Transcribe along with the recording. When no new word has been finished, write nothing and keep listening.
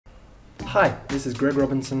Hi, this is Greg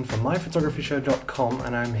Robinson from myphotographyshow.com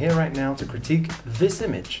and I'm here right now to critique this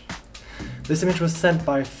image. This image was sent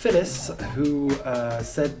by Phyllis, who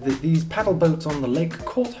said that these paddle boats on the lake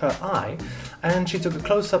caught her eye, and she took a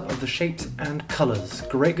close-up of the shapes and colours.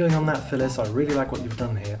 Great going on that, Phyllis. I really like what you've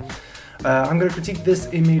done here. I'm going to critique this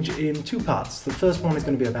image in two parts. The first one is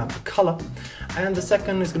going to be about the colour, and the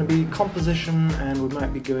second is going to be composition, and we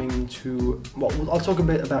might be going into, well, I'll talk a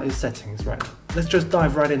bit about his settings, right? Let's just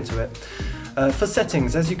dive right into it. For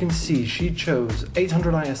settings, as you can see, she chose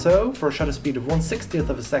 800 ISO for a shutter speed of 1/60th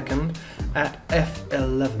of a second at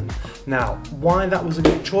f11. Now, why that was a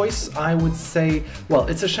good choice, I would say, well,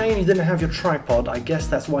 it's a shame you didn't have your tripod. I guess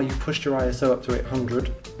that's why you pushed your ISO up to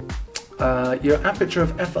 800. Your aperture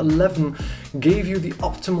of f11 gave you the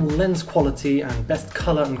optimal lens quality and best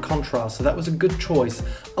color and contrast, so that was a good choice.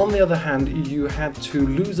 On the other hand, you had to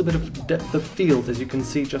lose a bit of depth of field. As you can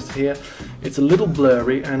see just here, it's a little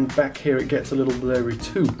blurry, and back here it gets a little blurry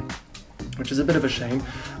too, which is a bit of a shame.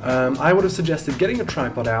 I would have suggested getting a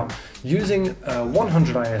tripod out, using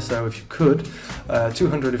 100 ISO if you could,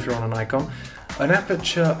 200 if you're on a Nikon, an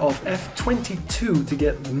aperture of f22 to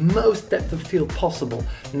get the most depth of field possible.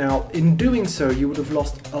 Now, in doing so, you would have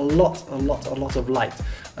lost a lot of light.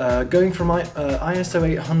 Going from ISO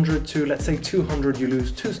 800 to, let's say, 200, you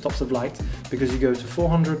lose 2 stops of light, because you go to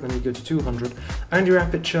 400, then you go to 200, and your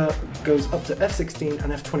aperture goes up to f16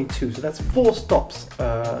 and f22, so that's 4 stops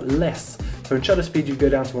less. So in shutter speed, you go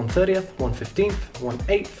down to 1/30th, 1/15th,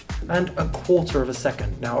 1/8th, and a quarter of a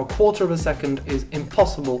second. Now, a quarter of a second is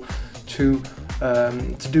impossible to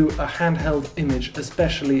do a handheld image,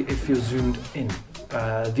 especially if you're zoomed in.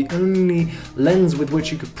 The only lens with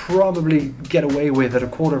which you could probably get away with at a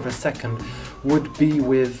quarter of a second would be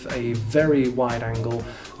with a very wide angle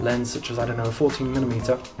lens, such as, I don't know, a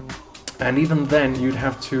 14mm, and even then you'd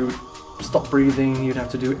have to stop breathing, you'd have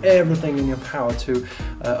to do everything in your power to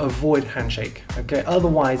avoid handshake. Okay,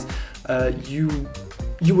 otherwise you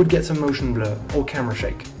would get some motion blur or camera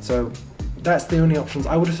shake. So that's the only options.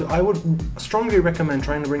 I would strongly recommend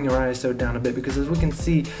trying to bring your ISO down a bit, because as we can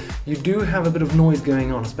see, you do have a bit of noise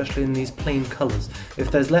going on, especially in these plain colors. If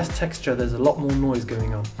there's less texture, there's a lot more noise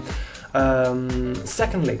going on.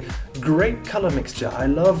 Secondly, great color mixture. I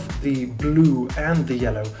love the blue and the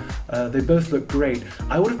yellow. They both look great.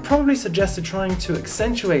 I would have probably suggested trying to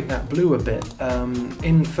accentuate that blue a bit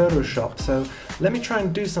in Photoshop. So let me try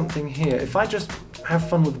and do something here. If I just have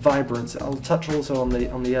fun with vibrance, I'll touch also on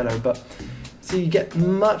the yellow, but see, you get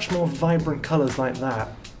much more vibrant colors like that.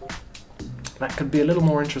 That could be a little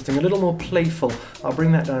more interesting, a little more playful. I'll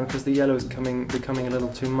bring that down because the yellow is becoming a little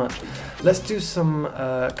too much. Let's do some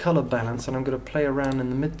color balance, and I'm going to play around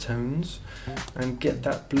in the midtones and get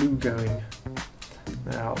that blue going.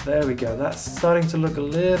 Now, there we go. That's starting to look a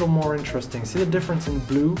little more interesting. See the difference in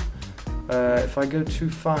blue? If I go too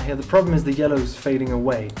far here, the problem is the yellow's fading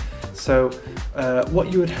away. So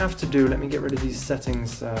what you would have to do, let me get rid of these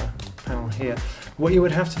settings panel here. What you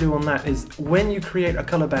would have to do on that is, when you create a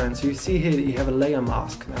color balance, you see here that you have a layer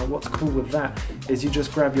mask. Now, what's cool with that is you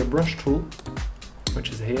just grab your brush tool,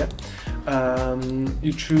 which is here.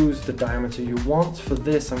 You choose the diameter you want. For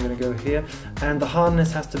this, I'm going to go here, and the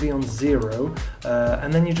hardness has to be on 0,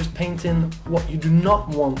 and then you just paint in what you do not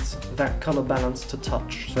want that color balance to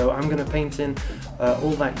touch. So I'm going to paint in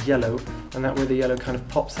all that yellow, and that way the yellow kind of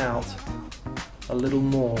pops out a little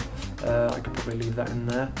more. I could probably leave that in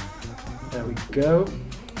there. There we go.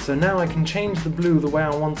 So now I can change the blue the way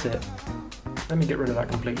I want it. Let me get rid of that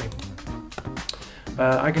completely.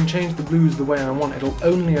 I can change the blues the way I want. It'll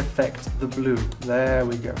only affect the blue. There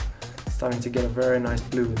we go. Starting to get a very nice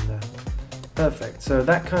blue in there. Perfect. So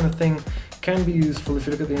that kind of thing can be useful. If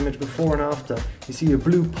you look at the image before and after, you see your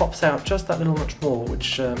blue pops out just that little much more,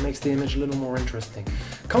 which makes the image a little more interesting.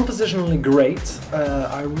 Compositionally great.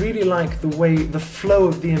 I really like the flow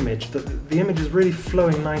of the image. The image is really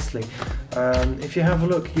flowing nicely. If you have a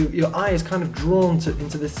look, your eye is kind of drawn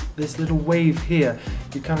into this little wave here.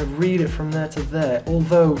 You kind of read it from there to there,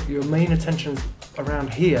 although your main attention is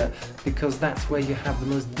around here, because that's where you have the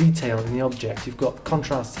most detail in the object. You've got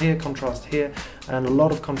contrast here, and a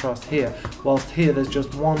lot of contrast here, whilst here there's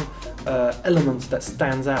just one element that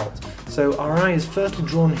stands out. So our eye is firstly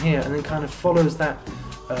drawn here, and then kind of follows that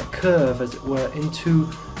curve, as it were,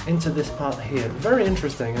 into this part here. Very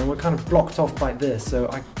interesting, and we're kind of blocked off by this, so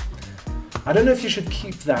I don't know if you should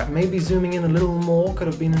keep that. Maybe zooming in a little more could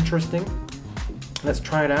have been interesting. Let's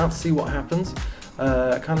try it out, see what happens.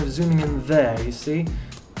 Kind of zooming in there, you see,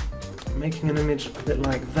 making an image a bit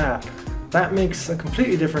like that. That makes a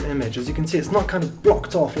completely different image. As you can see, it's not kind of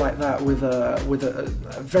blocked off like that with a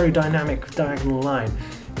very dynamic diagonal line.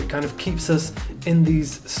 It kind of keeps us in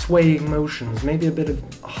these swaying motions. Maybe a bit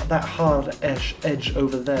of that hard edge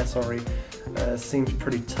over there, sorry, seems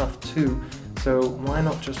pretty tough too. So why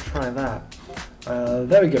not just try that?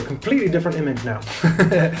 There we go, completely different image now.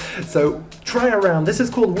 So try around. This is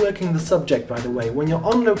called working the subject, by the way. When you're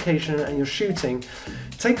on location and you're shooting,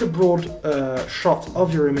 take a broad shot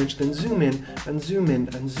of your image, then zoom in and zoom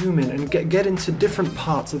in and zoom in, and get into different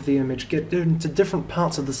parts of the image, get into different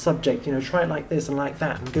parts of the subject. You know, try it like this and like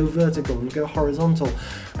that, and go vertical and go horizontal,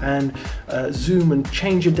 and zoom and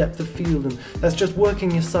change your depth of field. And that's just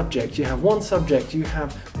working your subject. You have one subject, you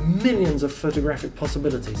have millions of photographic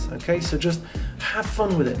possibilities. Okay, so just have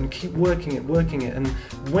fun with it and keep working it. And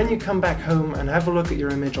when you come back home and have a look at your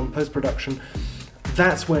image on post-production,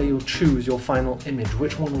 that's where you'll choose your final image,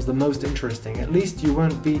 which one was the most interesting. At least you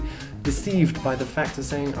won't be deceived by the fact of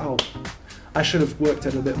saying, oh, I should have worked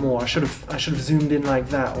it a bit more, I should have zoomed in like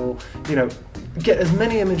that, or, you know, get as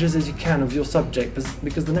many images as you can of your subject,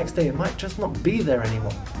 because the next day it might just not be there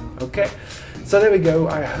anymore. Okay? So there we go.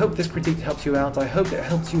 I hope this critique helps you out. I hope it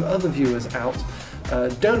helps you other viewers out.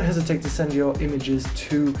 Don't hesitate to send your images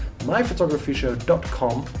to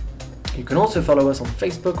myphotographyshow.com. You can also follow us on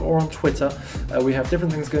Facebook or on Twitter. We have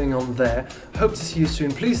different things going on there. Hope to see you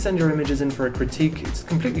soon. Please send your images in for a critique. It's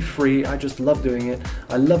completely free. I just love doing it.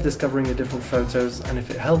 I love discovering the different photos, and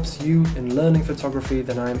if it helps you in learning photography,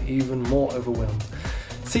 then I'm even more overwhelmed.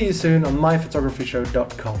 See you soon on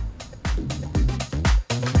myphotographyshow.com.